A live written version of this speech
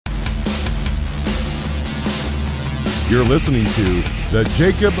You're listening to The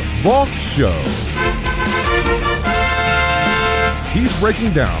Jacob Valk Show. He's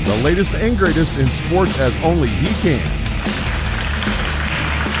breaking down the latest and greatest in sports as only he can.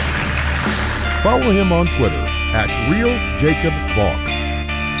 Follow him on Twitter at RealJacobValk.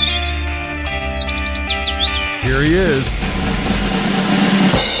 Here he is,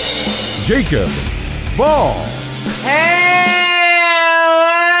 Jacob Valk.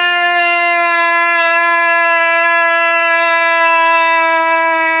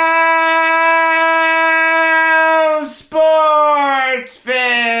 Hello, sports fans.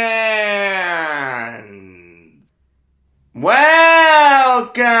 Welcome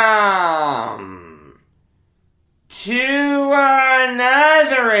to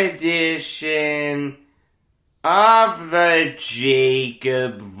another edition of the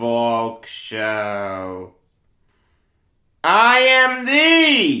Jacob Valk Show. I am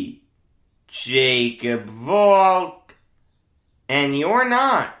the Jacob Valk, and you're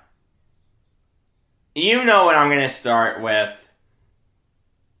not. You know what I'm going to start with.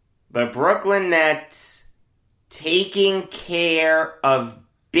 The Brooklyn Nets taking care of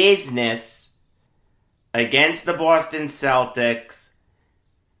business against the Boston Celtics,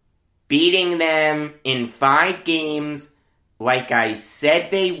 beating them in 5 games like I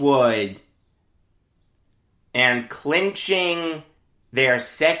said they would, and clinching their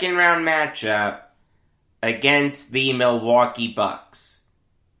second round matchup against the Milwaukee Bucks.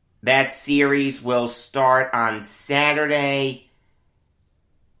 That series will start on Saturday,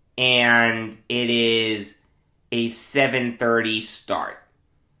 and it is a 7:30 start.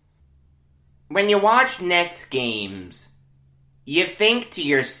 When you watch Nets games, you think to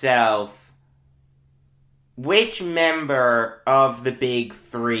yourself, which member of the big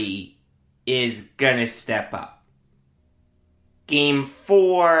three is gonna step up? Game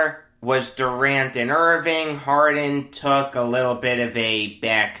 4 was Durant and Irving. Harden took a little bit of a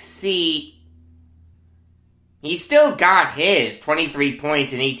back seat. He still got his 23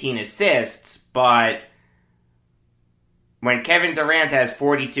 points and 18 assists, but when Kevin Durant has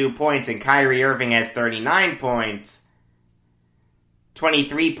 42 points and Kyrie Irving has 39 points,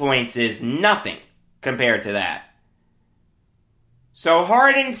 23 points is nothing compared to that. So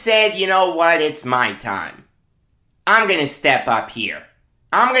Harden said, you know what, it's my time. I'm going to step up here.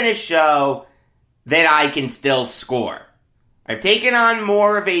 I'm going to show that I can still score. I've taken on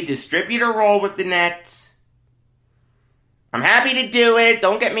more of a distributor role with the Nets. I'm happy to do it,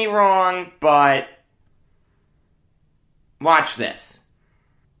 don't get me wrong, but watch this.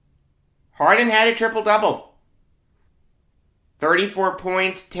 Harden had a triple-double. 34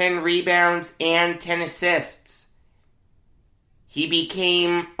 points, 10 rebounds, and 10 assists. He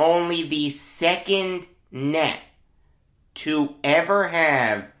became only the second net to ever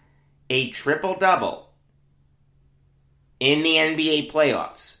have a triple-double in the NBA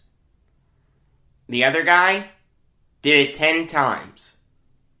playoffs. The other guy did it 10 times.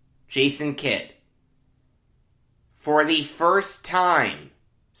 Jason Kidd. For the first time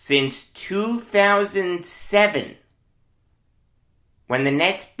since 2007, when the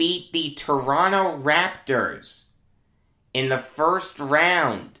Nets beat the Toronto Raptors in the first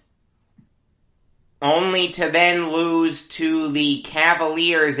round, only to then lose to the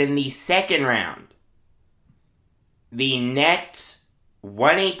Cavaliers in the second round, the Nets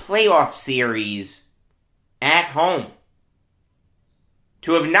won a playoff series at home.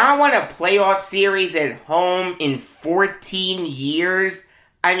 To have not won a playoff series at home in 14 years,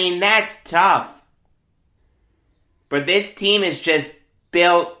 I mean, that's tough. But this team is just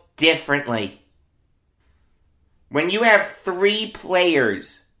built differently. When you have 3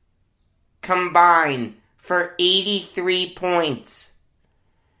 players combine for 83 points,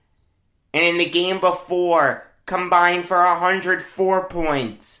 and in the game before, combined for 104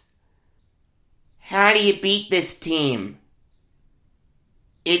 points, how do you beat this team?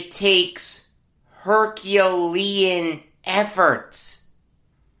 It takes Herculean efforts.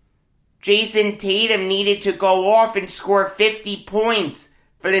 Jason Tatum needed to go off and score 50 points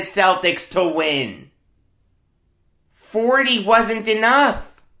for the Celtics to win. 40 wasn't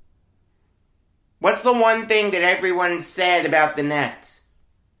enough. What's the one thing that everyone said about the Nets?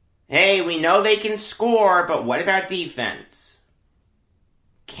 Hey, we know they can score, but what about defense?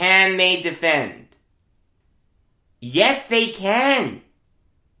 Can they defend? Yes, they can.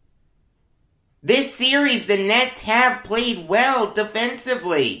 This series, the Nets have played well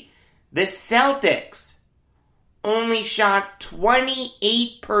defensively. The Celtics only shot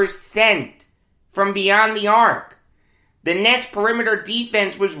 28% from beyond the arc. The Nets' perimeter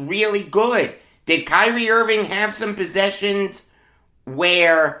defense was really good. Did Kyrie Irving have some possessions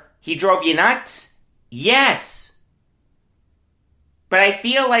where he drove you nuts? Yes. But I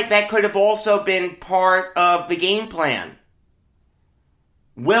feel like that could have also been part of the game plan.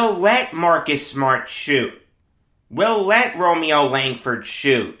 We'll let Marcus Smart shoot. We'll let Romeo Langford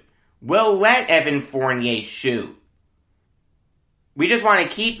shoot. We'll let Evan Fournier shoot. We just want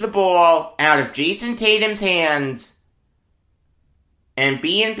to keep the ball out of Jason Tatum's hands and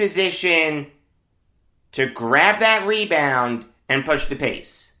be in position to grab that rebound and push the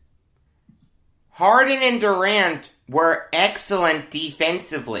pace. Harden and Durant were excellent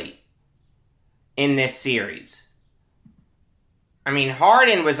defensively in this series. I mean,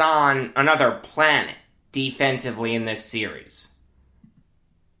 Harden was on another planet defensively in this series.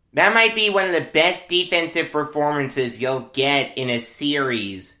 That might be one of the best defensive performances you'll get in a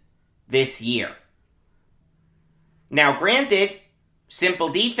series this year. Now, granted, simple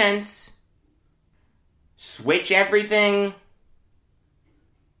defense. Switch everything.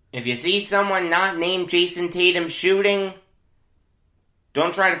 If you see someone not named Jason Tatum shooting,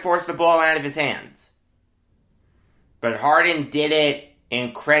 don't try to force the ball out of his hands. But Harden did it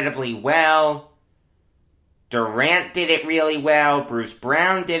incredibly well. Durant did it really well. Bruce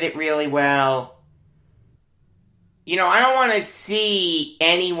Brown did it really well. You know, I don't want to see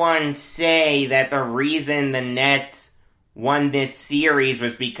anyone say that the reason the Nets won this series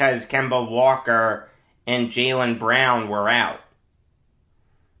was because Kemba Walker and Jaylen Brown were out.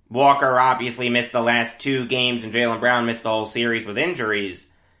 Walker obviously missed the last 2 games and Jaylen Brown missed the whole series with injuries.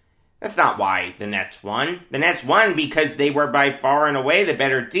 That's not why the Nets won. The Nets won because they were by far and away the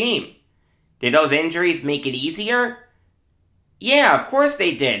better team. Did those injuries make it easier? Yeah, of course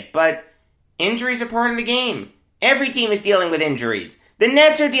they did, but injuries are part of the game. Every team is dealing with injuries. The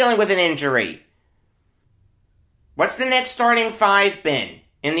Nets are dealing with an injury. What's the Nets starting 5 been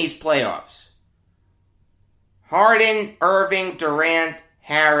in these playoffs? Harden, Irving, Durant,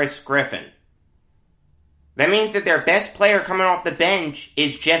 Harris, Griffin. That means that their best player coming off the bench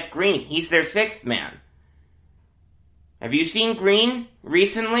is Jeff Green. He's their 6th man. Have you seen Green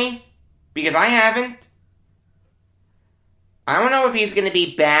recently? Because I haven't. I don't know if he's going to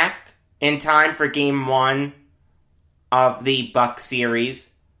be back in time for Game 1 of the Bucks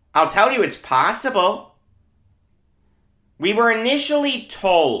series. I'll tell you it's possible. We were initially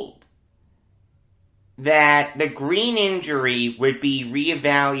told that the Green injury would be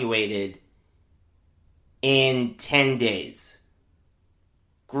reevaluated in 10 days.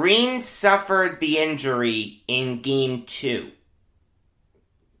 Green suffered the injury in Game 2.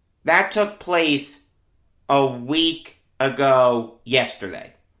 That took place a week ago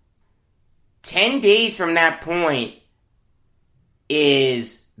yesterday. 10 days from that point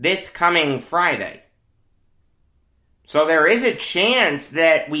is this coming Friday. So there is a chance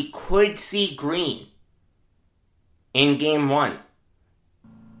that we could see Green in Game 1.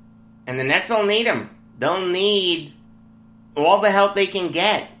 And the Nets will need him. They'll need all the help they can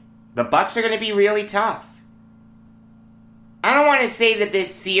get. The Bucks are going to be really tough. I don't want to say that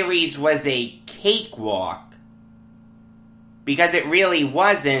this series was a cakewalk, because it really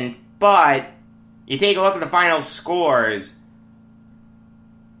wasn't, but you take a look at the final scores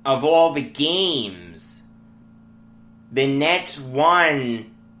of all the games. The Nets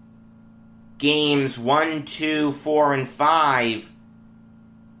won games 1, 2, 4, and 5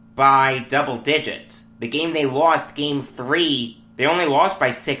 by double digits. The game they lost, Game 3, they only lost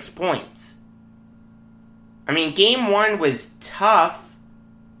by 6 points. I mean, Game 1 was tough.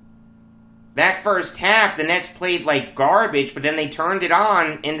 That first half, the Nets played like garbage, but then they turned it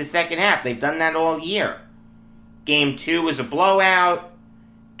on in the second half. They've done that all year. Game 2 was a blowout.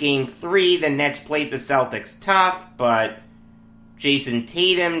 Game 3, the Nets played the Celtics tough, but Jason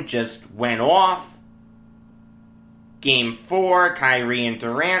Tatum just went off. Game 4, Kyrie and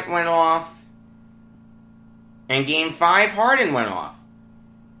Durant went off. And Game 5, Harden went off.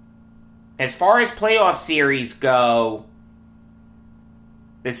 As far as playoff series go,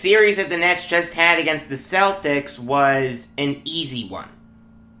 the series that the Nets just had against the Celtics was an easy one.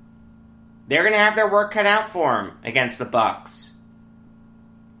 They're going to have their work cut out for them against the Bucks.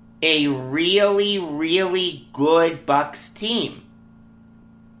 A really, really good Bucks team.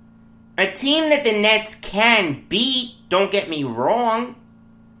 A team that the Nets can beat, don't get me wrong.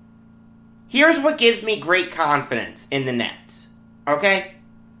 Here's what gives me great confidence in the Nets, okay?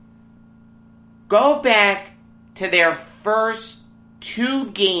 Go back to their first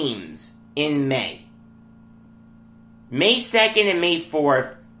 2 games in May. May 2nd and May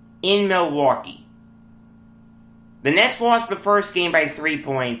 4th in Milwaukee. The Nets lost the first game by 3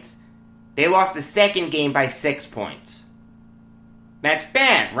 points. They lost the second game by 6 points. That's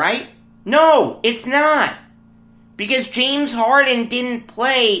bad, right? No, it's not. Because James Harden didn't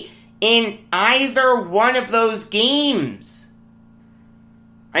play in either one of those games.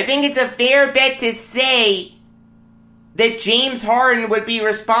 I think it's a fair bet to say that James Harden would be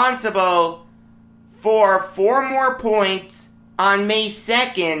responsible for 4 more points on May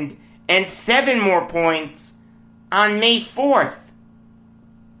 2nd and 7 more points on May 4th.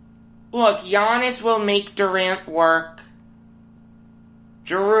 Look, Giannis will make Durant work.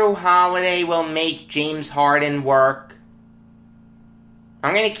 Jrue Holiday will make James Harden work.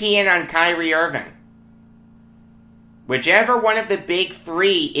 I'm going to key in on Kyrie Irving. Whichever one of the big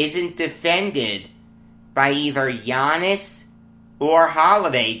 3 isn't defended by either Giannis or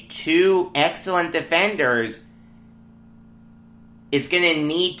Holiday, 2 excellent defenders, is going to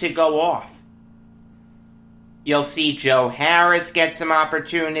need to go off. You'll see Joe Harris get some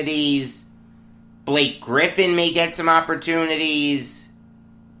opportunities. Blake Griffin may get some opportunities.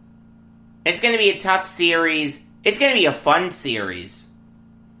 It's going to be a tough series. It's going to be a fun series.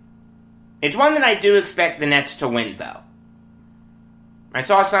 It's one that I do expect the Nets to win, though. I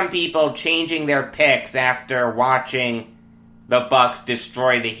saw some people changing their picks after watching the Bucks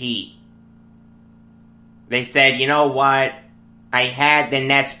destroy the Heat. They said, you know what? I had the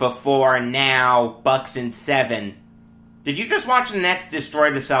Nets before, now Bucks in 7. Did you just watch the Nets destroy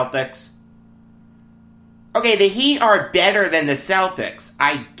the Celtics? Okay, the Heat are better than the Celtics.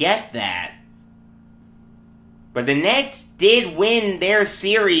 I get that. But the Nets did win their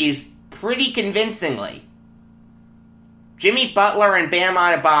series pretty convincingly. Jimmy Butler and Bam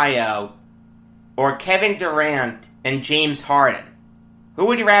Adebayo, or Kevin Durant and James Harden. Who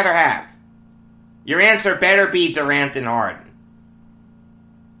would you rather have? Your answer better be Durant and Harden.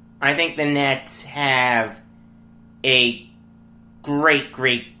 I think the Nets have a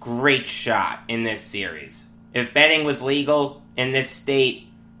great shot in this series. If betting was legal in this state,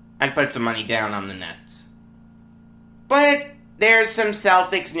 I'd put some money down on the Nets. But there's some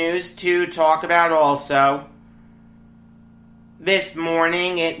Celtics news to talk about also. This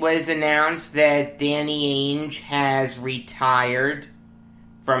morning it was announced that Danny Ainge has retired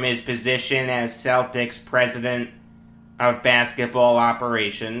from his position as Celtics president of basketball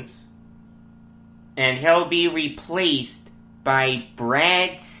operations. And he'll be replaced by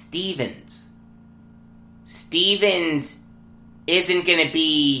Brad Stevens. Stevens isn't going to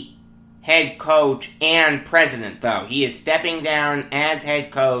be head coach and president, though. He is stepping down as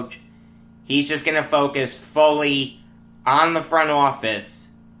head coach. He's just going to focus fully on the front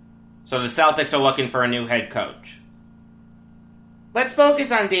office. So the Celtics are looking for a new head coach. Let's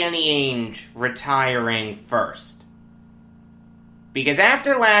focus on Danny Ainge retiring first. Because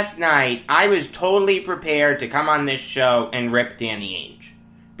after last night, I was totally prepared to come on this show and rip Danny Ainge.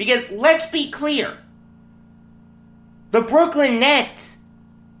 Because let's be clear. The Brooklyn Nets,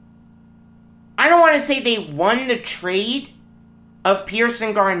 I don't want to say they won the trade of Pierce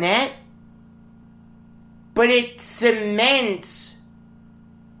and Garnett, but it cements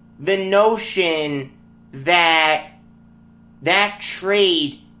the notion that that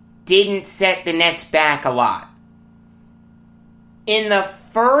trade didn't set the Nets back a lot. In the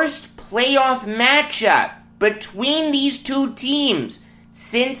first playoff matchup between these two teams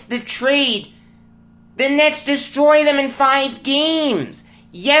since the trade, the Nets destroy them in 5 games.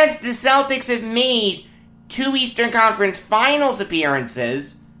 Yes, the Celtics have made 2 Eastern Conference Finals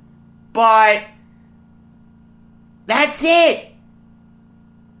appearances, but that's it.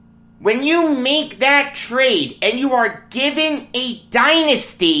 When you make that trade and you are given a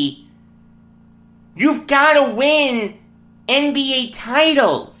dynasty, you've got to win NBA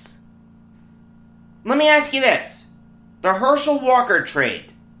titles. Let me ask you this. The Herschel Walker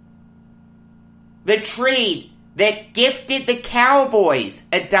trade. The trade that gifted the Cowboys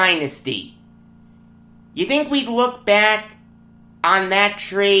a dynasty. You think we'd look back on that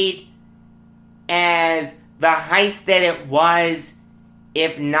trade as the heist that it was,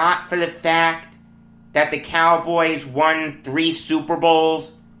 if not for the fact that the Cowboys won 3 Super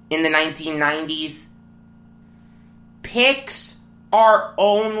Bowls in the 1990s? Picks are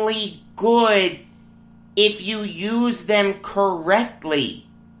only good if you use them correctly.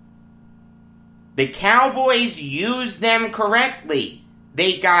 The Cowboys used them correctly.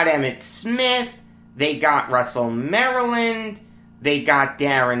 They got Emmitt Smith, they got Russell Maryland, they got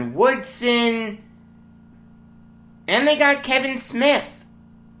Darren Woodson, and they got Kevin Smith.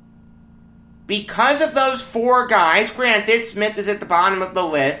 Because of those 4 guys, granted, Smith is at the bottom of the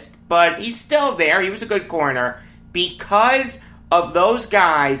list, but he's still there, he was a good corner. Because of those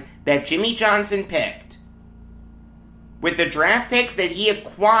guys that Jimmy Johnson picked, with the draft picks that he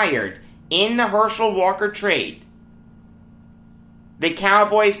acquired in the Herschel Walker trade, the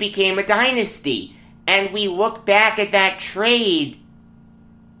Cowboys became a dynasty. And we look back at that trade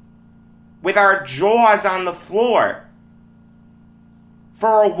with our jaws on the floor.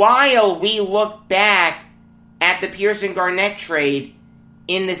 For a while, we looked back at the Pearson-Garnett trade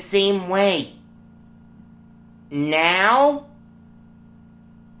in the same way. Now,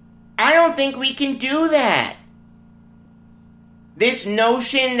 I don't think we can do that. This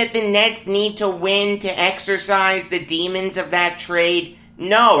notion that the Nets need to win to exercise the demons of that trade,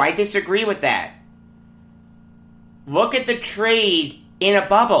 no, I disagree with that. Look at the trade in a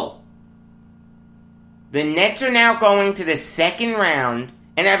bubble. The Nets are now going to the second round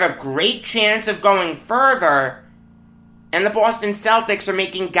and have a great chance of going further, and the Boston Celtics are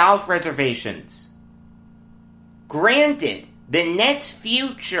making golf reservations. Granted, the Nets'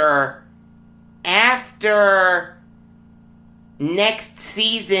 future after next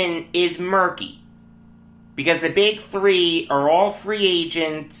season is murky, because the big three are all free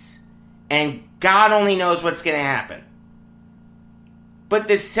agents, and God only knows what's going to happen. But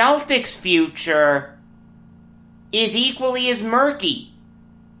the Celtics' future is equally as murky.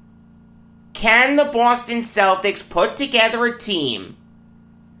 Can the Boston Celtics put together a team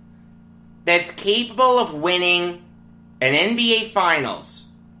that's capable of winning an NBA Finals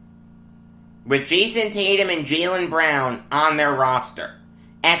with Jason Tatum and Jaylen Brown on their roster?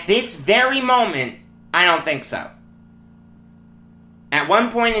 At this very moment, I don't think so. At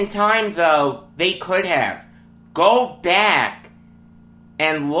one point in time, though, they could have. Go back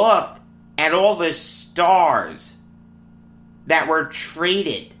and look at all the stars that were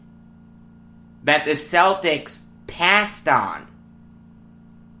traded, that the Celtics passed on.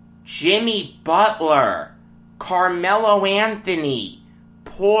 Jimmy Butler, Carmelo Anthony,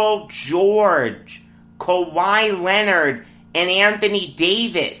 Paul George, Kawhi Leonard, and Anthony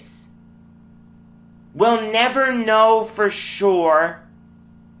Davis. We'll never know for sure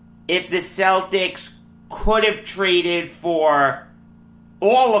if the Celtics could have traded for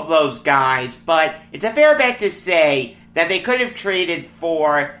all of those guys, but it's a fair bet to say that they could have traded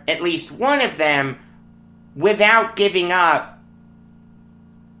for at least one of them without giving up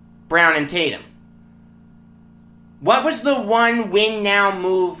Brown and Tatum. What was the one win-now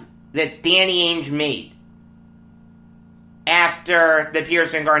move that Danny Ainge made after the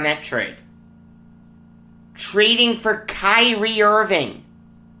Pearson-Garnett trade? Trading for Kyrie Irving.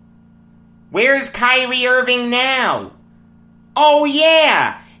 Where's Kyrie Irving now? Oh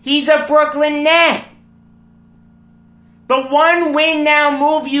yeah, he's a Brooklyn Net. The one win-now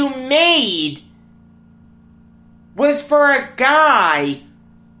move you made was for a guy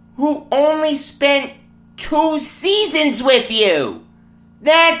who only spent 2 seasons with you.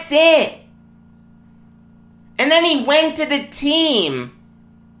 That's it. And then he went to the team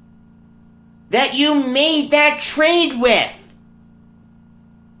that you made that trade with.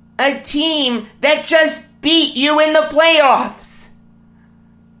 A team that just beat you in the playoffs.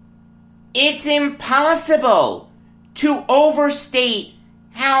 It's impossible to overstate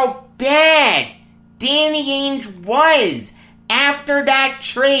how bad Danny Ainge was after that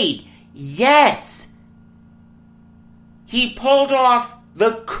trade. Yes, he pulled off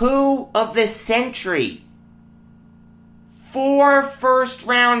the coup of the century. 4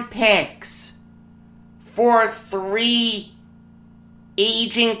 first-round picks for 3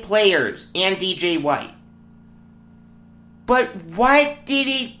 aging players and DJ White. But what did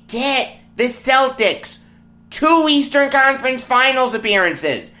it get the Celtics? 2 Eastern Conference Finals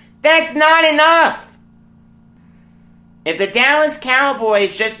appearances. That's not enough. If the Dallas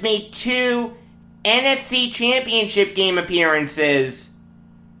Cowboys just made 2 NFC Championship game appearances,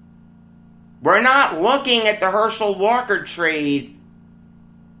 we're not looking at the Herschel Walker trade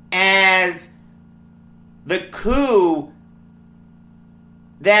as the coup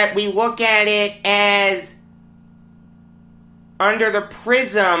that we look at it as under the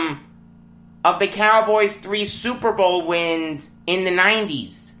prism of the Cowboys' 3 Super Bowl wins in the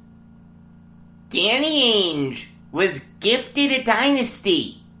 90s. Danny Ainge was gifted a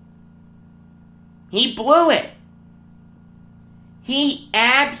dynasty. He blew it. He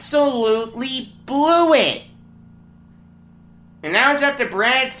absolutely blew it. And now it's up to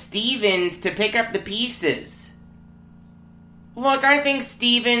Brad Stevens to pick up the pieces. Look, I think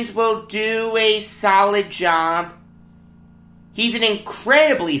Stevens will do a solid job. He's an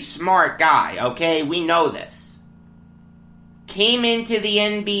incredibly smart guy, okay? We know this. Came into the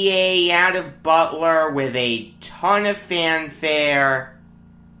NBA out of Butler with a ton of fanfare.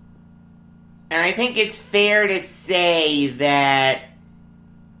 And I think it's fair to say that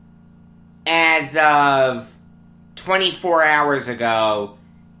as of 24 hours ago,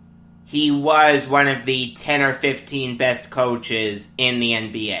 he was one of the 10 or 15 best coaches in the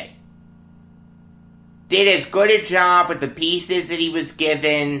NBA. Did as good a job with the pieces that he was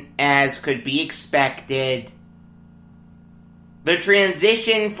given as could be expected. The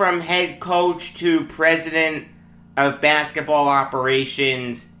transition from head coach to president of basketball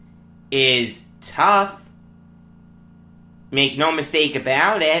operations is tough. Make no mistake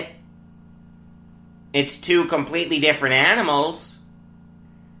about it. It's two completely different animals.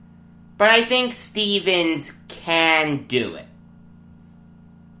 But I think Stevens can do it.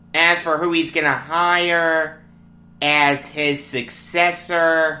 As for who he's going to hire as his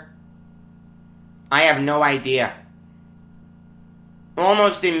successor, I have no idea.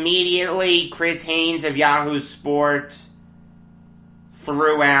 Almost immediately, Chris Haynes of Yahoo Sports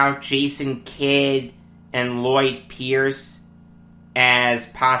threw out Jason Kidd and Lloyd Pierce as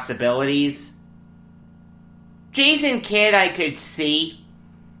possibilities. Jason Kidd I could see,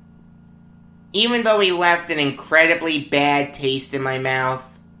 even though he left an incredibly bad taste in my mouth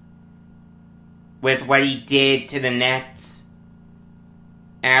with what he did to the Nets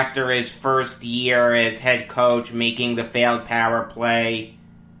after his first year as head coach, making the failed power play,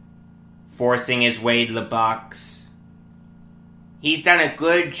 forcing his way to the Bucks. He's done a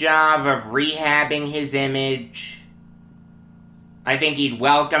good job of rehabbing his image. I think he'd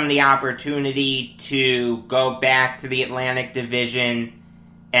welcome the opportunity to go back to the Atlantic Division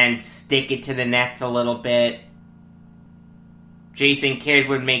and stick it to the Nets a little bit. Jason Kidd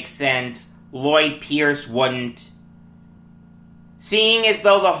would make sense. Lloyd Pierce wouldn't. Seeing as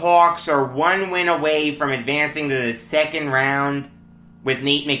though the Hawks are one win away from advancing to the second round with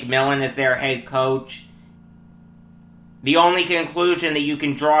Nate McMillan as their head coach, the only conclusion that you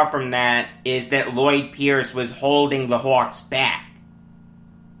can draw from that is that Lloyd Pierce was holding the Hawks back.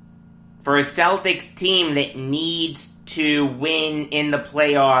 For a Celtics team that needs to win in the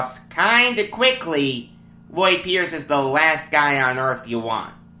playoffs kinda quickly, Lloyd Pierce is the last guy on earth you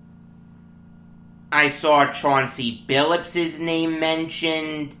want. I saw Chauncey Billups' name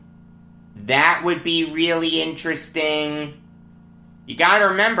mentioned. That would be really interesting. You gotta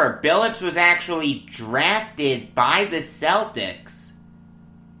remember, Billups was actually drafted by the Celtics,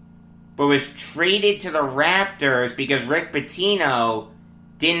 but was traded to the Raptors because Rick Pitino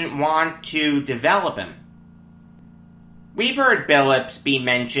didn't want to develop him. We've heard Billups be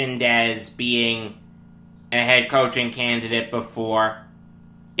mentioned as being a head coaching candidate before.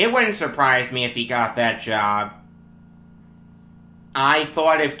 It wouldn't surprise me if he got that job. I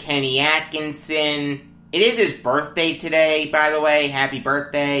thought of Kenny Atkinson. It is his birthday today, by the way. Happy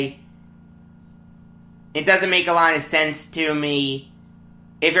birthday. It doesn't make a lot of sense to me.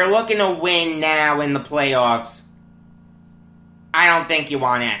 If you're looking to win now in the playoffs, I don't think you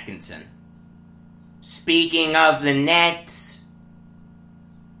want Atkinson. Speaking of the Nets,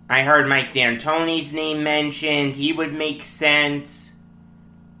 I heard Mike D'Antoni's name mentioned. He would make sense.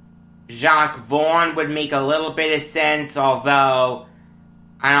 Jacques Vaughn would make a little bit of sense, although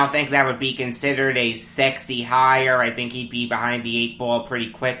I don't think that would be considered a sexy hire. I think he'd be behind the eight ball pretty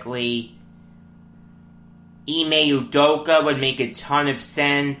quickly. Ime Udoka would make a ton of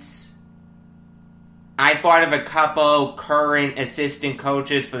sense. I thought of a couple current assistant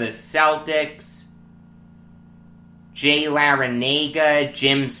coaches for the Celtics. Jay Larranaga,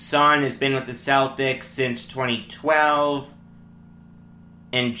 Jim's son, has been with the Celtics since 2012.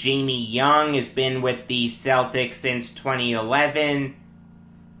 And Jamie Young has been with the Celtics since 2011.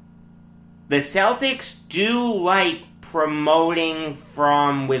 The Celtics do like promoting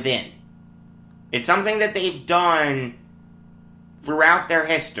from within. It's something that they've done throughout their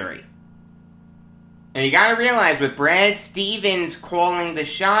history. And you gotta realize, with Brad Stevens calling the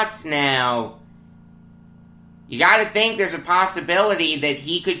shots now, you gotta think there's a possibility that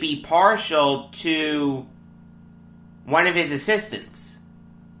he could be partial to one of his assistants.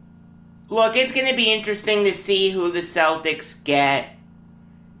 Look, it's going to be interesting to see who the Celtics get.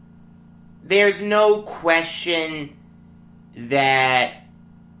 There's no question that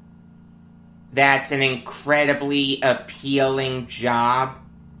that's an incredibly appealing job.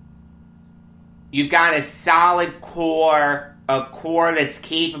 You've got a solid core, a core that's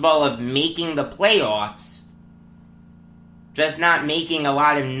capable of making the playoffs, just not making a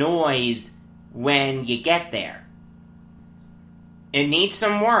lot of noise when you get there. It needs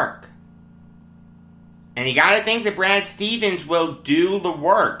some work. And you gotta think that Brad Stevens will do the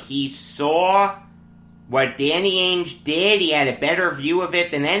work. He saw what Danny Ainge did. He had a better view of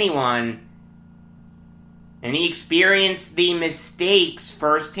it than anyone. And he experienced the mistakes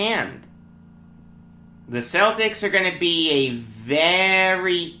firsthand. The Celtics are going to be a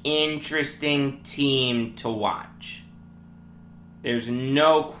very interesting team to watch. There's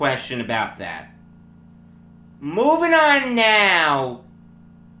no question about that. Moving on now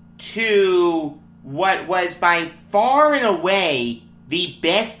to what was by far and away the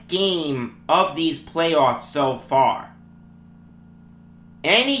best game of these playoffs so far.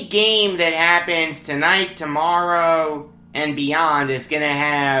 any game that happens tonight, tomorrow, and beyond is going to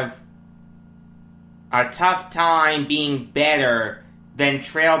have a tough time being better than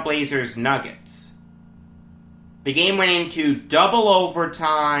Trailblazers Nuggets. The game went into double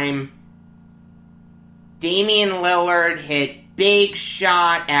overtime. Damian Lillard hit big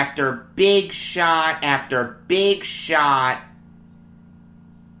shot after big shot after big shot.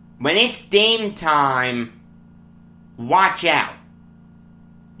 When it's Dame time, watch out.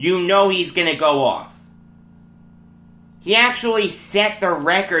 You know he's going to go off. He actually set the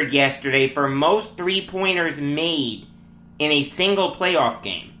record yesterday for most three-pointers made in a single playoff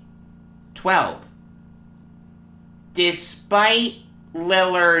game. 12. Despite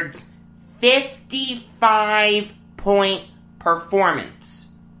Lillard's 55-point performance,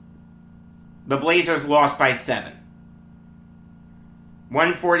 the Blazers lost by 7.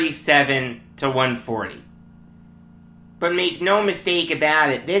 147-140. But make no mistake about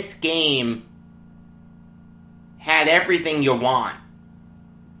it, this game had everything you want.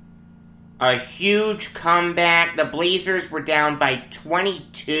 A huge comeback. The Blazers were down by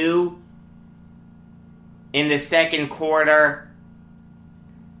 22 in the second quarter.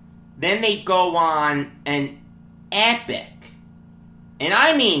 Then they go on an epic, and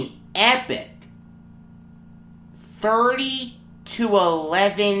I mean epic,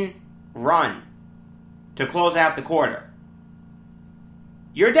 30-11 run to close out the quarter.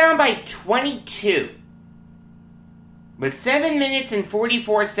 You're down by 22 with 7 minutes and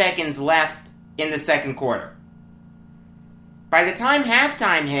 44 seconds left in the second quarter. By the time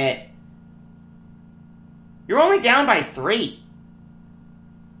halftime hit, you're only down by 3.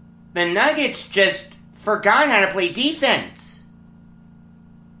 The Nuggets just forgot how to play defense.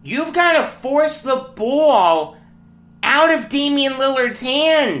 You've got to force the ball out of Damian Lillard's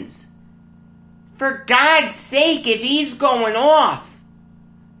hands. For God's sake, if he's going off,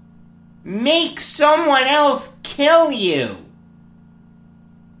 make someone else kill you.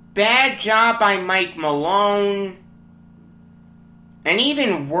 Bad job by Mike Malone. An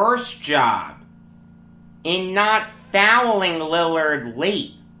even worse job in not fouling Lillard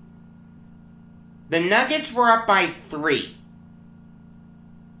late. The Nuggets were up by 3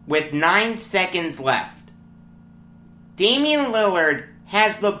 with 9 seconds left. Damian Lillard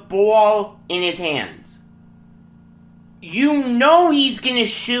has the ball in his hands. You know he's going to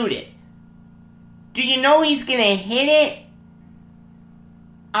shoot it. Do you know he's going to hit it?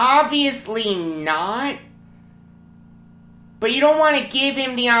 Obviously not. But you don't want to give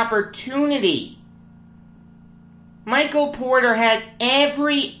him the opportunity. Michael Porter had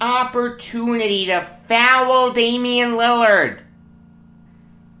every opportunity to foul Damian Lillard.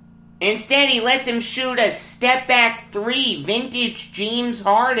 Instead, he lets him shoot a step-back 3, vintage James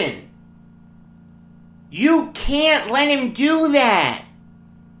Harden. You can't let him do that.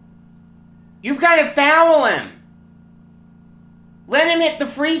 You've got to foul him. Let him hit the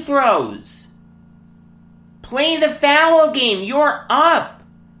free throws. Play the foul game. You're up.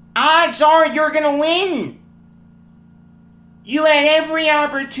 Odds are you're going to win. You had every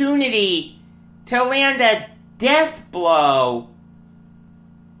opportunity to land a death blow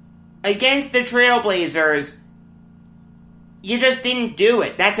against the Trailblazers. You just didn't do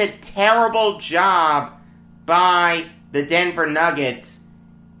it. That's a terrible job by the Denver Nuggets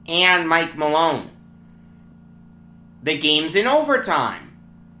and Mike Malone. The game's in overtime.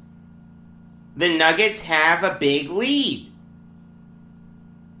 The Nuggets have a big lead.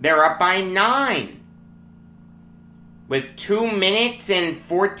 They're up by 9. With 2 minutes and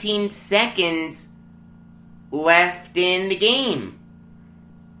 14 seconds left in the game.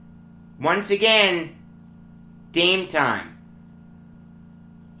 Once again, Dame time.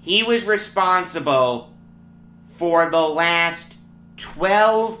 He was responsible for the last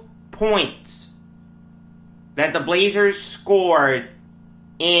 12 points that the Blazers scored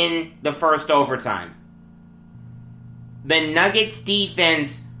in the first overtime. The Nuggets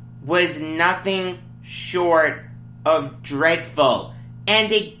defense was nothing short of dreadful.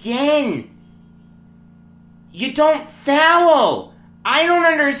 And again, you don't foul. I don't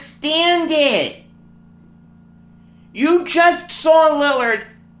understand it. You just saw Lillard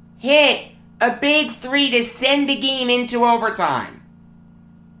hit a big 3 to send the game into overtime.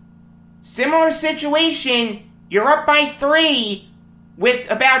 Similar situation, you're up by 3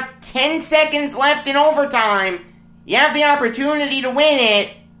 with about 10 seconds left in overtime. You have the opportunity to win it.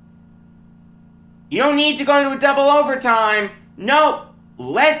 You don't need to go into a double overtime. Nope.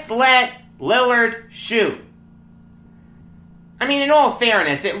 Let's let Lillard shoot. I mean, in all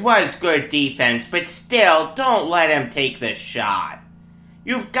fairness, it was good defense, but still, don't let him take the shot.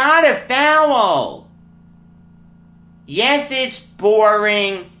 You've got to foul. Yes, it's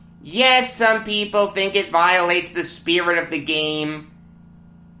boring. Yes, some people think it violates the spirit of the game.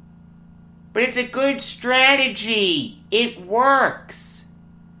 But it's a good strategy. It works.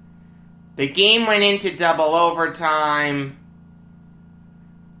 The game went into double overtime.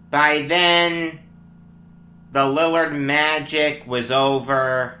 By then, the Lillard magic was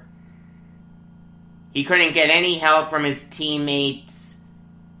over. He couldn't get any help from his teammates.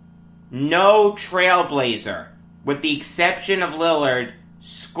 No Trailblazer, with the exception of Lillard,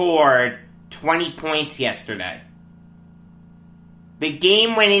 scored 20 points yesterday. The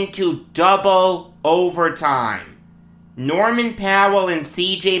game went into double overtime. Norman Powell and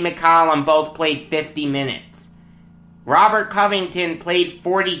C.J. McCollum both played 50 minutes. Robert Covington played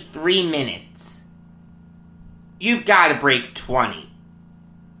 43 minutes. You've got to break 20.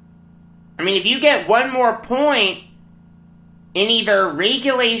 I mean, if you get one more point in either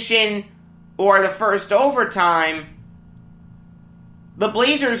regulation or the first overtime, the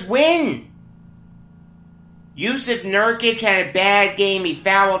Blazers win. Yusuf Nurkic had a bad game. He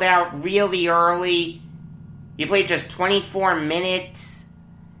fouled out really early. He played just 24 minutes.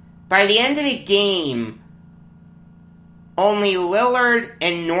 By the end of the game, only Lillard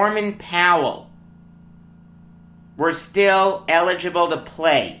and Norman Powell were still eligible to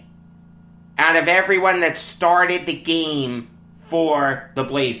play out of everyone that started the game for the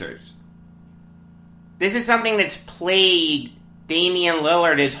Blazers. This is something that's plagued Damian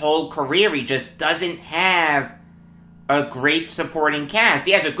Lillard his whole career. He just doesn't have a great supporting cast.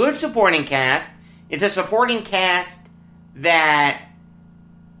 He has a good supporting cast. It's a supporting cast that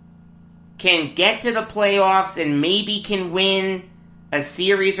can get to the playoffs and maybe can win a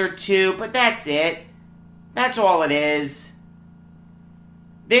series or two, but that's it. That's all it is.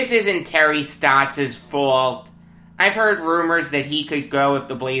 This isn't Terry Stotts' fault. I've heard rumors that he could go if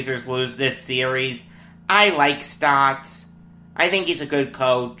the Blazers lose this series. I like Stotts. I think he's a good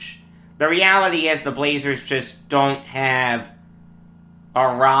coach. The reality is the Blazers just don't have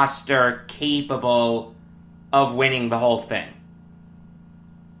a roster capable of winning the whole thing.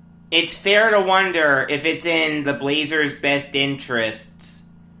 It's fair to wonder if it's in the Blazers' best interests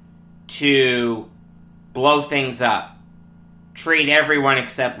to blow things up. Trade everyone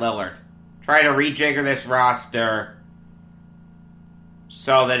except Lillard. Try to rejigger this roster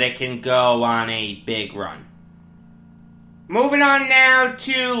so that it can go on a big run. Moving on now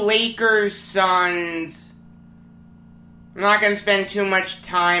to Lakers Suns. I'm not going to spend too much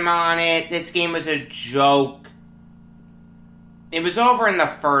time on it. This game was a joke. It was over in the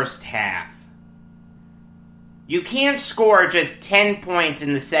first half. You can't score just 10 points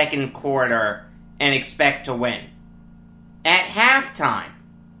in the second quarter and expect to win. At halftime,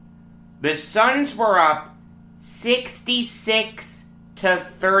 the Suns were up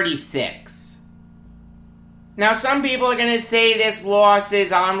 66-36. Now, some people are going to say this loss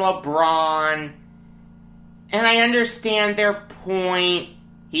is on LeBron, and I understand their point.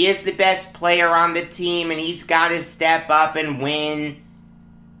 He is the best player on the team, and he's got to step up and win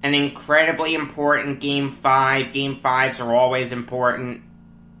an incredibly important Game 5. Game 5s are always important.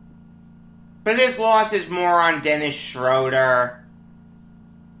 But this loss is more on Dennis Schroeder.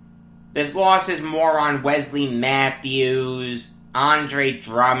 This loss is more on Wesley Matthews, Andre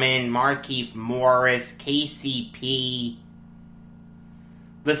Drummond, Markieff Morris, KCP.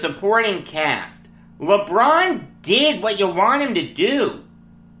 The supporting cast. LeBron did what you want him to do.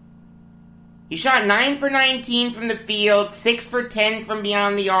 He shot 9 for 19 from the field, 6 for 10 from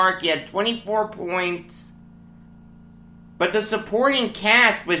beyond the arc. He had 24 points. But the supporting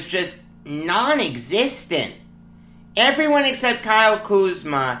cast was just non-existent. Everyone except Kyle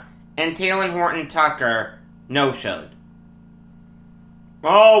Kuzma and Talen Horton-Tucker no-showed.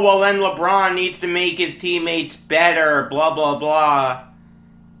 Oh, well then LeBron needs to make his teammates better, blah, blah, blah.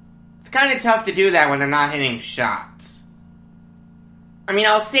 It's kind of tough to do that when they're not hitting shots. I mean,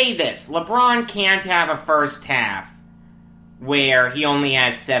 I'll say this. LeBron can't have a first half where he only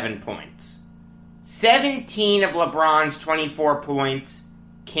has 7 points. 17 of LeBron's 24 points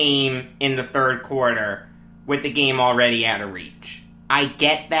came in the third quarter with the game already out of reach. I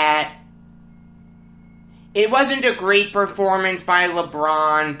get that. It wasn't a great performance by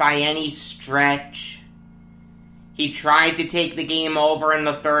LeBron by any stretch. He tried to take the game over in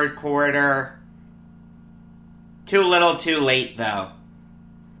the third quarter. Too little, too late, though.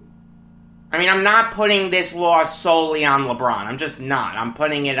 I mean, I'm not putting this loss solely on LeBron. I'm just not. I'm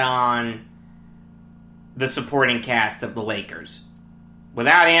putting it on the supporting cast of the Lakers.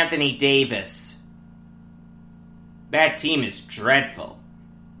 Without Anthony Davis, that team is dreadful.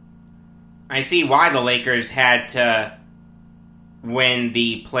 I see why the Lakers had to win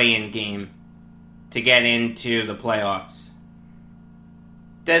the play-in game. to get into the playoffs.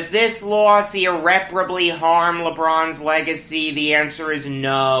 Does this loss irreparably harm LeBron's legacy? The answer is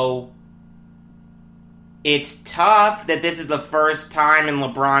no. It's tough that this is the first time in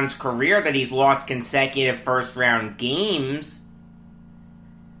LeBron's career that he's lost consecutive first-round games.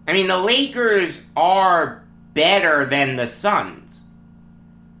 I mean, the Lakers are better than the Suns.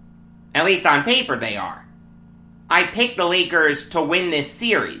 At least on paper they are. I picked the Lakers to win this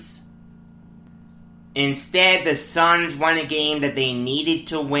series. Instead, the Suns won a game that they needed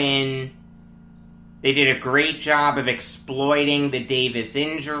to win. They did a great job of exploiting the Davis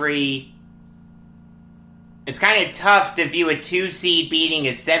injury. It's kind of tough to view a 2-seed beating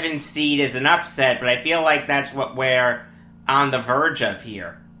a 7-seed as an upset, but I feel like that's what we're on the verge of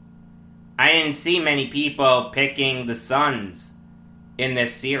here. I didn't see many people picking the Suns in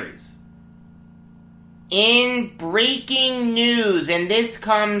this series. In breaking news, and this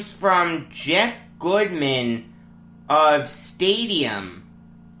comes from Jeff Goodman of Stadium,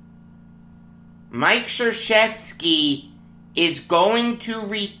 Mike Krzyzewski is going to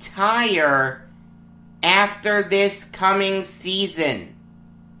retire after this coming season.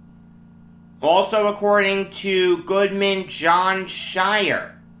 Also, according to Goodman, John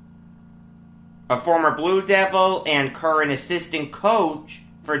Shire, a former Blue Devil and current assistant coach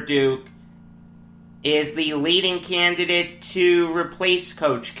for Duke, is the leading candidate to replace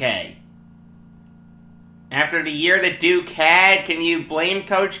Coach K. After the year that Duke had, can you blame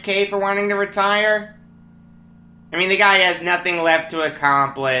Coach K for wanting to retire? I mean, the guy has nothing left to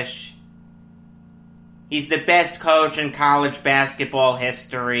accomplish. He's the best coach in college basketball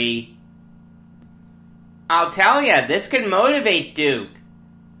history. I'll tell you, this could motivate Duke.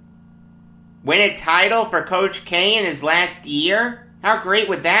 Win a title for Coach K in his last year? How great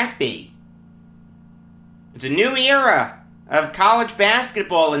would that be? It's a new era of college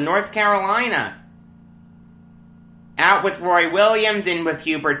basketball in North Carolina. Out with Roy Williams, in with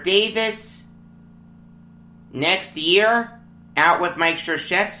Hubert Davis. Next year, out with Mike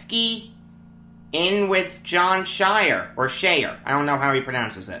Krzyzewski. In with John Shire, or Shayer. I don't know how he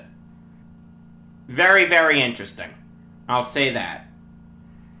pronounces it. Very, very interesting. I'll say that.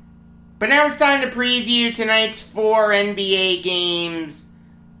 But now it's time to preview tonight's 4 NBA games.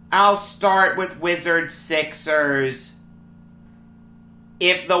 I'll start with Wizards-Sixers.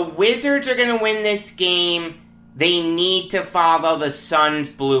 If the Wizards are going to win this game, they need to follow the Suns'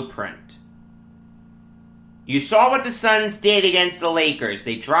 blueprint. You saw what the Suns did against the Lakers.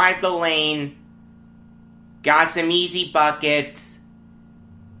 They drive the lane, got some easy buckets.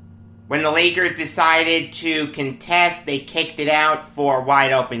 When the Lakers decided to contest, they kicked it out for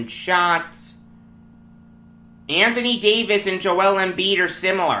wide open shots. Anthony Davis and Joel Embiid are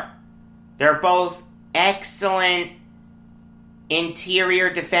similar. They're both excellent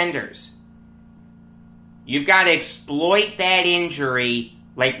interior defenders. You've got to exploit that injury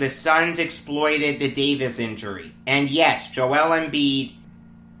like the Suns exploited the Davis injury. And yes, Joel Embiid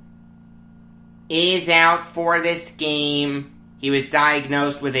is out for this game. He was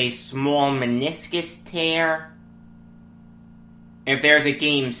diagnosed with a small meniscus tear. If there's a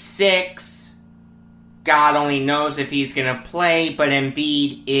game 6, God only knows if he's going to play, but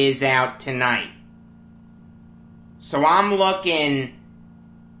Embiid is out tonight. So I'm looking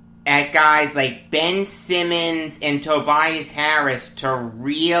at guys like Ben Simmons and Tobias Harris to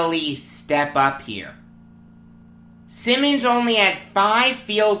really step up here. Simmons only had 5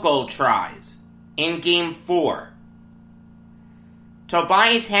 field goal tries in Game 4.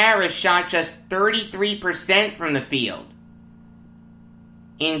 Tobias Harris shot just 33% from the field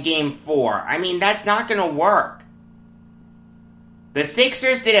in Game 4. I mean, that's not going to work. The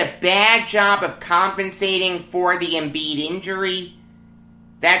Sixers did a bad job of compensating for the Embiid injury.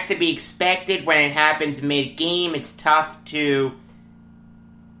 That's to be expected when it happens mid-game. It's tough to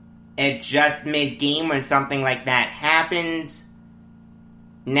adjust mid-game when something like that happens.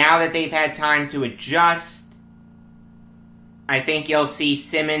 Now that they've had time to adjust, I think you'll see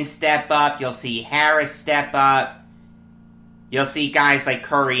Simmons step up. You'll see Harris step up. You'll see guys like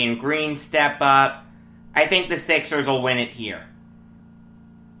Curry and Green step up. I think the Sixers will win it here.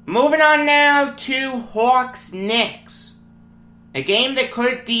 Moving on now to Hawks-Knicks. A game that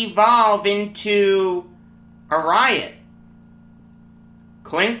could devolve into a riot.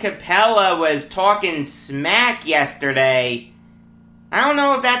 Clint Capella was talking smack yesterday. I don't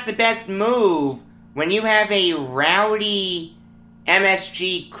know if that's the best move when you have a rowdy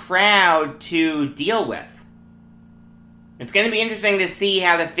MSG crowd to deal with. It's going to be interesting to see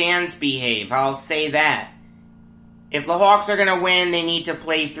how the fans behave, I'll say that. If the Hawks are going to win, they need to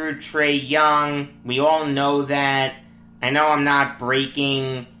play through Trae Young. We all know that. I know I'm not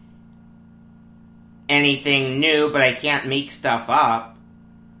breaking anything new, but I can't make stuff up.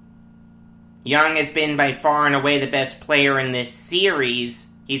 Young has been by far and away the best player in this series.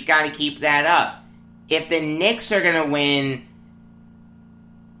 He's got to keep that up. If the Knicks are going to win,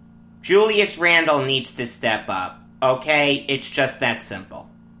 Julius Randle needs to step up. Okay? It's just that simple.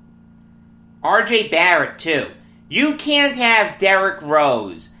 RJ Barrett, too. You can't have Derrick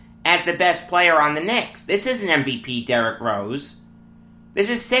Rose as the best player on the Knicks. This isn't MVP Derrick Rose. This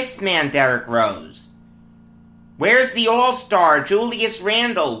is sixth man Derrick Rose. Where's the all-star, Julius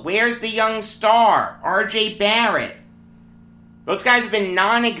Randle? Where's the young star, RJ Barrett? Those guys have been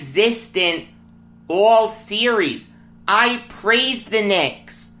non-existent all series. I praised the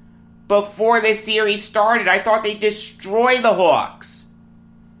Knicks before this series started. I thought they'd destroy the Hawks.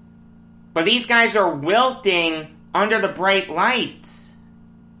 But these guys are wilting under the bright lights.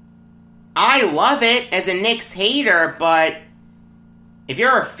 I love it as a Knicks hater, but if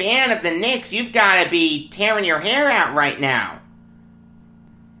you're a fan of the Knicks, you've got to be tearing your hair out right now.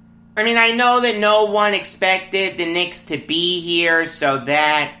 I mean, I know that no one expected the Knicks to be here, so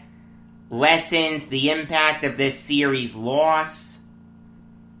that lessens the impact of this series loss.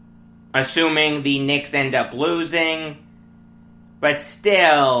 Assuming the Knicks end up losing. But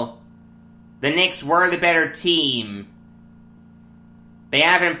still, the Knicks were the better team. They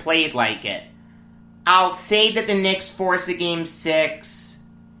haven't played like it. I'll say that the Knicks force a Game 6,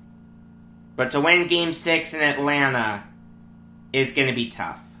 but to win Game 6 in Atlanta is going to be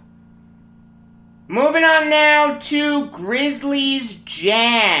tough. Moving on now to Grizzlies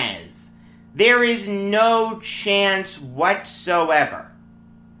Jazz. There is no chance whatsoever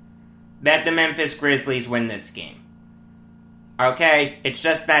that the Memphis Grizzlies win this game. Okay? It's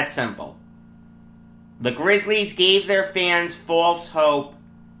just that simple. The Grizzlies gave their fans false hope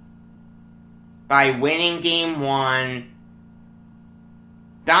by winning Game 1.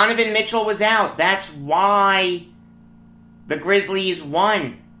 Donovan Mitchell was out. That's why the Grizzlies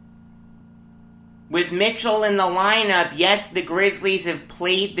won. With Mitchell in the lineup, yes, the Grizzlies have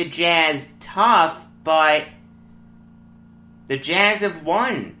played the Jazz tough, but the Jazz have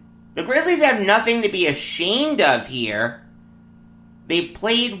won. The Grizzlies have nothing to be ashamed of here. They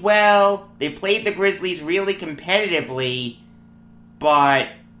played well. They played the Grizzlies really competitively, but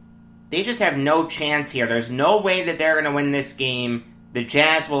they just have no chance here. There's no way that they're going to win this game. The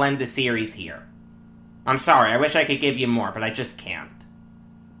Jazz will end the series here. I'm sorry, I wish I could give you more, but I just can't.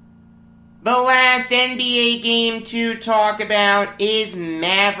 The last NBA game to talk about is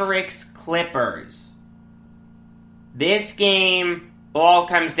Mavericks-Clippers. This game all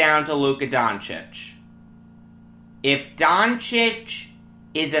comes down to Luka Doncic. If Doncic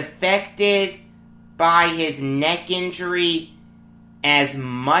is affected by his neck injury as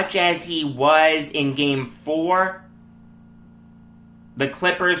much as he was in Game 4, the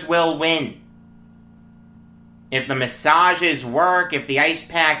Clippers will win. If the massages work, if the ice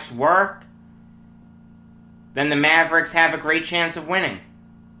packs work, then the Mavericks have a great chance of winning.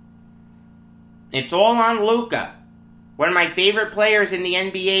 It's all on Luka, one of my favorite players in the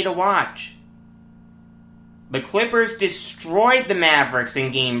NBA to watch. The Clippers destroyed the Mavericks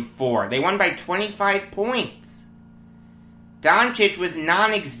in Game 4. They won by 25 points. Doncic was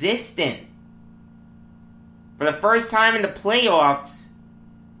non-existent. For the first time in the playoffs,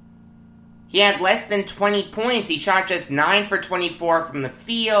 he had less than 20 points. He shot just 9 for 24 from the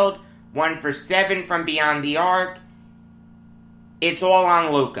field, 1 for 7 from beyond the arc. It's all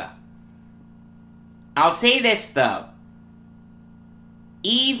on Luka. I'll say this, though.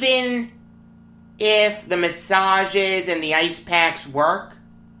 Even if the massages and the ice packs work,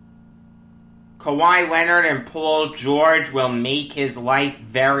 Kawhi Leonard and Paul George will make his life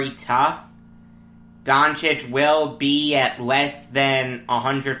very tough. Doncic will be at less than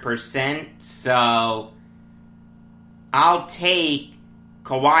 100%, so I'll take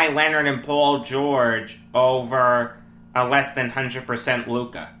Kawhi Leonard and Paul George over a less than 100%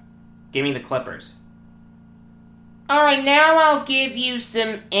 Luka. Give me the Clippers. Alright, now I'll give you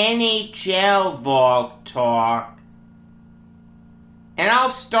some NHL Valk talk. And I'll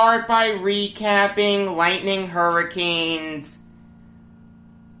start by recapping Lightning Hurricanes.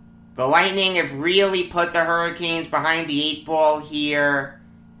 The Lightning have really put the Hurricanes behind the 8 ball here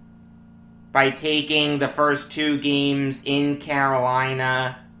by taking the first 2 games in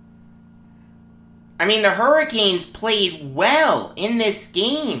Carolina. I mean, the Hurricanes played well in this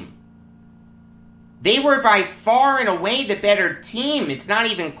game. They were by far and away the better team. It's not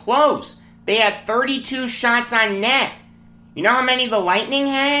even close. They had 32 shots on net. You know how many the Lightning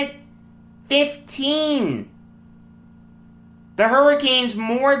had? 15. The Hurricanes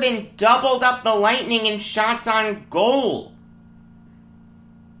more than doubled up the Lightning in shots on goal.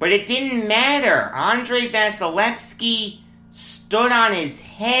 But it didn't matter. Andrei Vasilevsky stood on his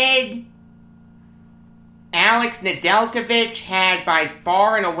head. Alex Nedeljkovic had by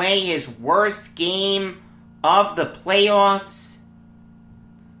far and away his worst game of the playoffs.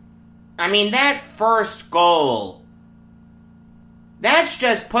 I mean, that first goal, that's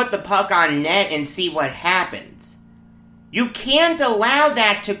just put the puck on net and see what happens. You can't allow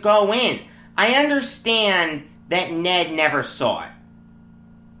that to go in. I understand that Ned never saw it.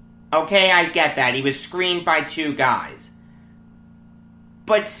 Okay, I get that. He was screened by two guys.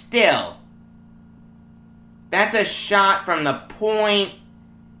 But still, that's a shot from the point.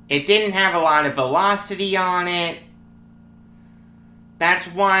 It didn't have a lot of velocity on it. That's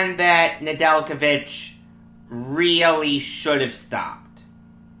one that Nedeljkovic really should have stopped.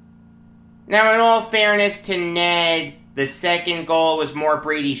 Now, in all fairness to Ned, the second goal was more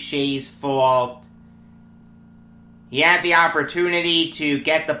Brady Shea's fault. He had the opportunity to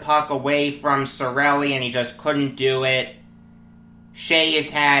get the puck away from Cirelli, and he just couldn't do it. Shea has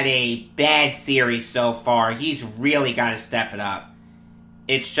had a bad series so far. He's really got to step it up.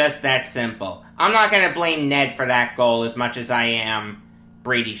 It's just that simple. I'm not going to blame Ned for that goal as much as I am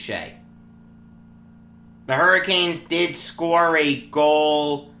Brady Shea. The Hurricanes did score a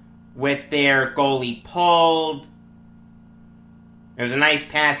goal with their goalie pulled. It was a nice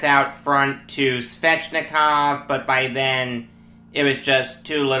pass out front to Svechnikov, but by then it was just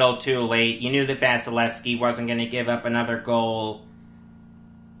too little too late. You knew that Vasilevsky wasn't going to give up another goal.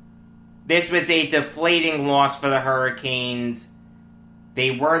 This was a deflating loss for the Hurricanes.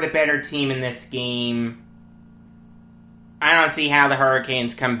 They were the better team in this game. I don't see how the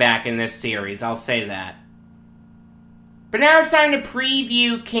Hurricanes come back in this series, I'll say that. But now it's time to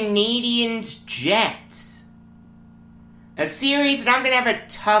preview Canadiens-Jets. A series that I'm going to have a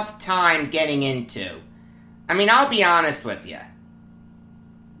tough time getting into. I mean, I'll be honest with you.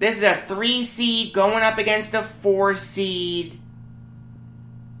 This is a 3 seed going up against a 4 seed.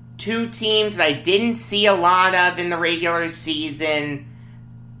 Two teams that I didn't see a lot of in the regular season.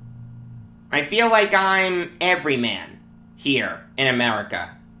 I feel like I'm everyman here in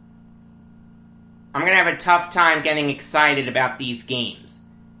America. I'm going to have a tough time getting excited about these games.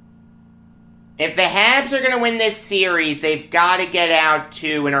 If the Habs are going to win this series, they've got to get out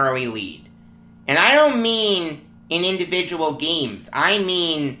to an early lead. And I don't mean in individual games. I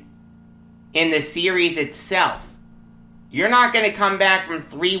mean in the series itself. You're not going to come back from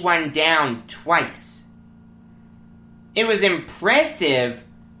 3-1 down twice. It was impressive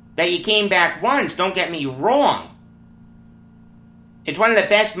that you came back once, don't get me wrong. It's one of the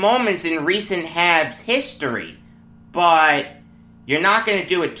best moments in recent Habs history, but you're not going to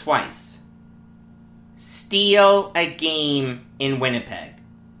do it twice. Steal a game in Winnipeg.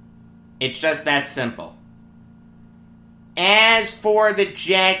 It's just that simple. As for the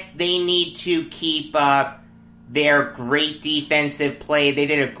Jets, they need to keep up their great defensive play. They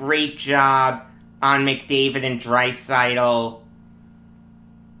did a great job on McDavid and Draisaitl.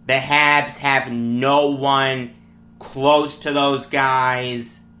 The Habs have no one close to those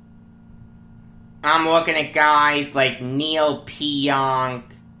guys. I'm looking at guys like Neil Pionk,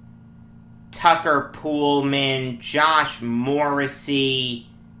 Tucker Poolman, Josh Morrissey,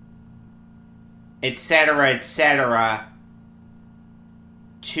 etc.,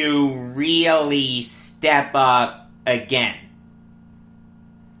 to really step up again.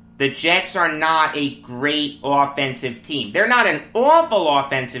 The Jets are not a great offensive team. They're not an awful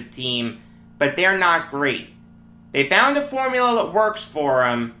offensive team, but they're not great. They found a formula that works for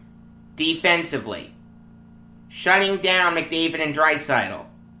them defensively. Shutting down McDavid and Draisaitl.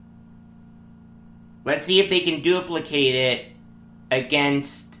 Let's see if they can duplicate it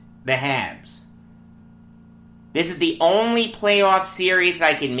against the Habs. This is the only playoff series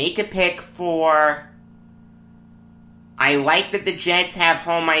I can make a pick for. I like that the Jets have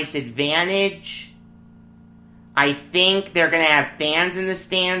home ice advantage. I think they're going to have fans in the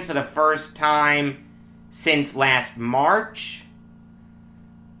stands for the first time since last March.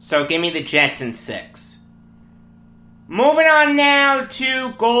 So give me the Jets in 6. Moving on now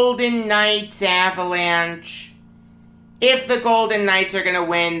to Golden Knights Avalanche. If the Golden Knights are going to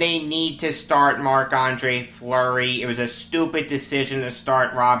win, they need to start Marc-Andre Fleury. It was a stupid decision to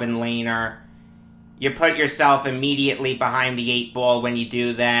start Robin Lehner. You put yourself immediately behind the 8 ball when you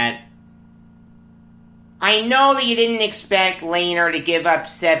do that. I know that you didn't expect Lehner to give up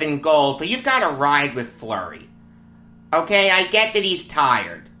 7 goals, but you've got to ride with Fleury. Okay, I get that he's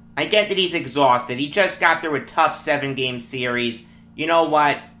tired. I get that he's exhausted. He just got through a tough 7-game series. You know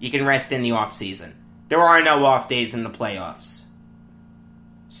what? You can rest in the offseason. There are no off days in the playoffs.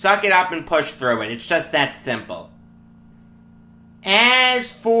 Suck it up and push through it. It's just that simple.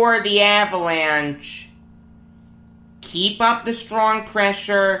 As for the Avalanche, keep up the strong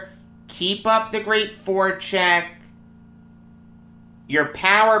pressure, keep up the great forecheck. Your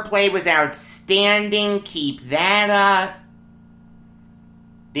power play was outstanding, keep that up.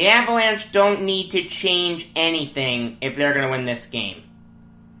 The Avalanche don't need to change anything if they're going to win this game.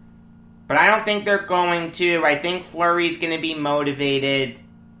 But I don't think they're going to. I think Fleury's going to be motivated.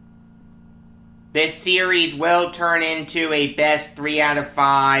 This series will turn into a best 3 out of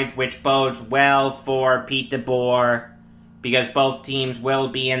 5, which bodes well for Pete DeBoer, because both teams will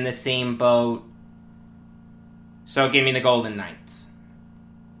be in the same boat. So give me the Golden Knights.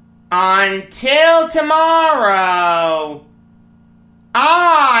 Until tomorrow,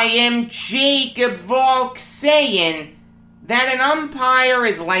 I am Jacob Valk saying that an umpire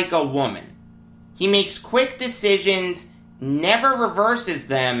is like a woman. He makes quick decisions, never reverses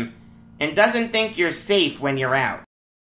them, and doesn't think you're safe when you're out.